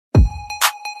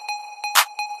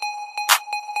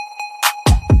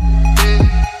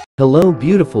Hello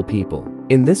beautiful people.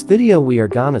 In this video we are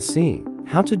gonna see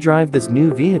how to drive this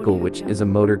new vehicle, which is a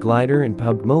motor glider in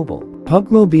Pubg Mobile.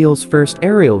 Pubg Mobile's first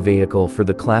aerial vehicle for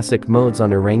the classic modes on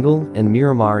Erangel and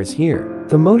Miramar is here.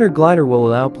 The motor glider will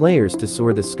allow players to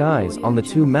soar the skies on the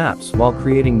two maps while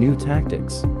creating new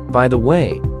tactics. By the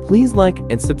way, please like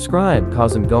and subscribe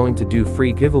cause I'm going to do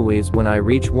free giveaways when I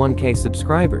reach 1K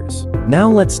subscribers. Now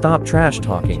let's stop trash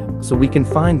talking so we can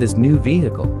find this new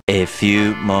vehicle. A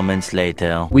few moments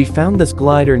later. We found this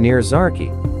glider near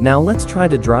Zarki. Now let's try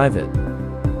to drive it.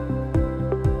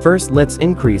 First let's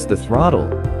increase the throttle,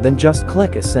 then just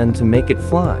click ascend to make it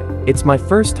fly. It's my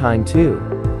first time too.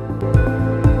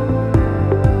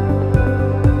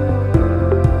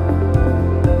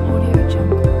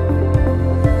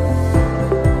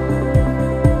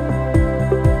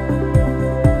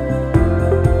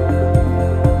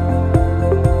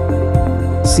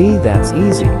 See, that's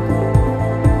easy.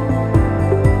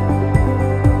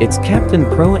 It's Captain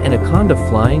Pro Anaconda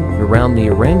flying around the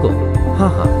Erangel.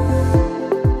 Haha.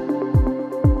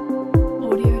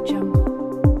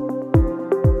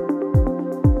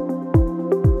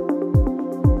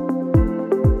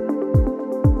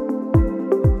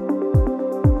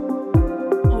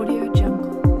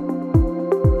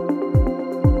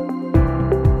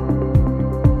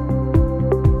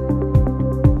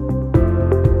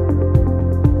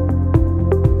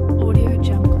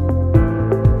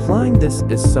 Flying this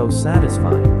is so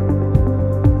satisfying.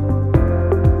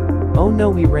 Oh no,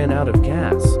 we ran out of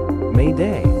gas.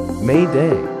 Mayday.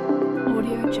 Mayday.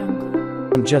 Audio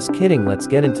Jungle. I'm just kidding, let's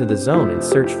get into the zone and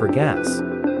search for gas.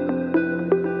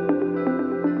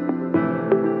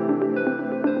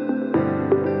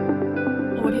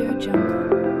 Audio Jungle.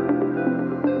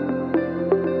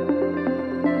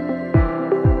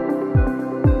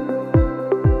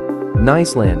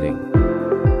 Nice landing.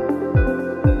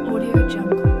 Audio Jungle.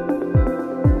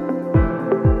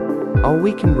 Oh,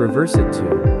 we can reverse it too.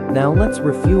 Now let's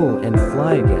refuel and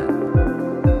fly again.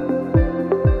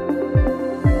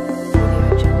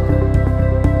 Audio Jungle.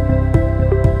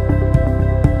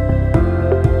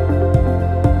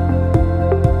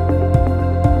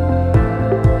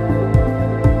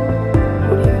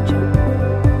 Audio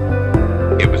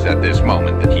Jungle. It was at this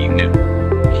moment that he knew.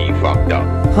 He fucked up.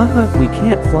 Haha, we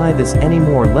can't fly this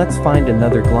anymore, let's find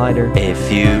another glider. A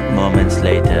few moments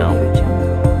later. Audio Jungle.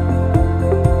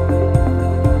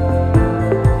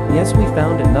 Yes, we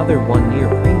found another one near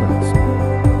Primo's.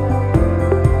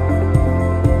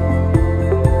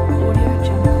 Audio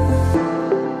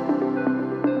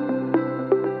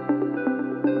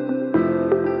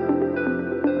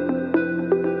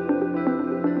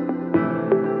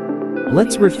Jungle.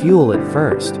 Let's refuel it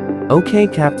first. Okay,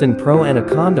 Captain Pro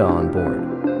Anaconda on board.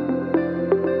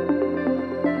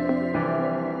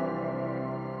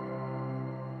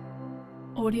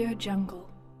 Audio Jungle.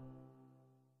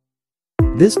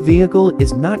 This vehicle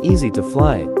is not easy to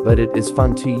fly, but it is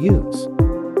fun to use.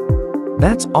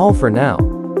 That's all for now.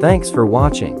 Thanks for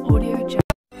watching. Audio